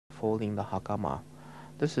unfolding the hakama.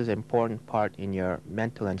 This is an important part in your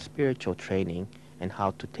mental and spiritual training and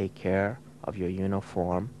how to take care of your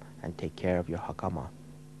uniform and take care of your hakama.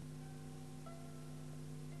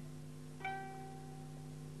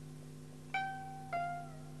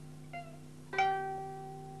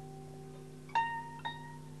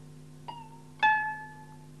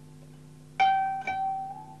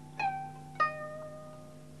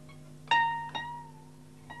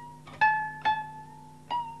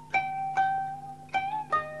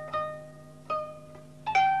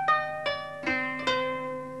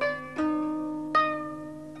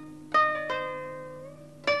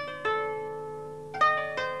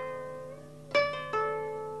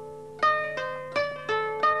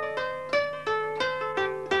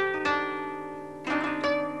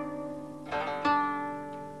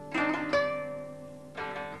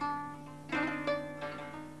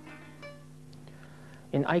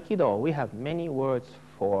 In Aikido, we have many words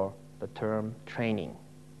for the term training.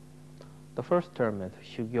 The first term is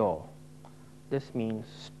shugyo. This means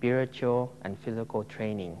spiritual and physical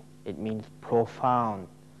training. It means profound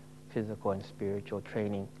physical and spiritual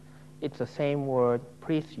training. It's the same word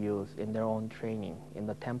priests use in their own training in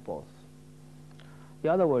the temples. The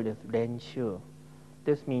other word is renshu.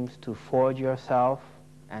 This means to forge yourself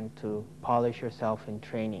and to polish yourself in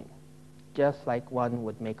training. Just like one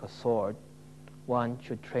would make a sword, one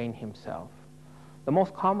should train himself. The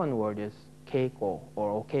most common word is keiko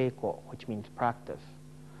or okeiko, which means practice.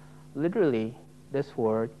 Literally, this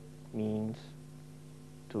word means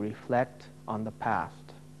to reflect on the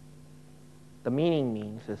past. The meaning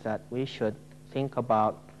means is that we should think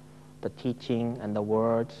about the teaching and the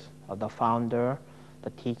words of the founder, the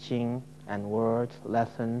teaching and words,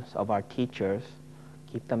 lessons of our teachers,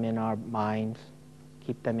 keep them in our minds,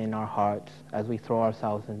 keep them in our hearts as we throw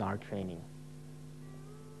ourselves in our training.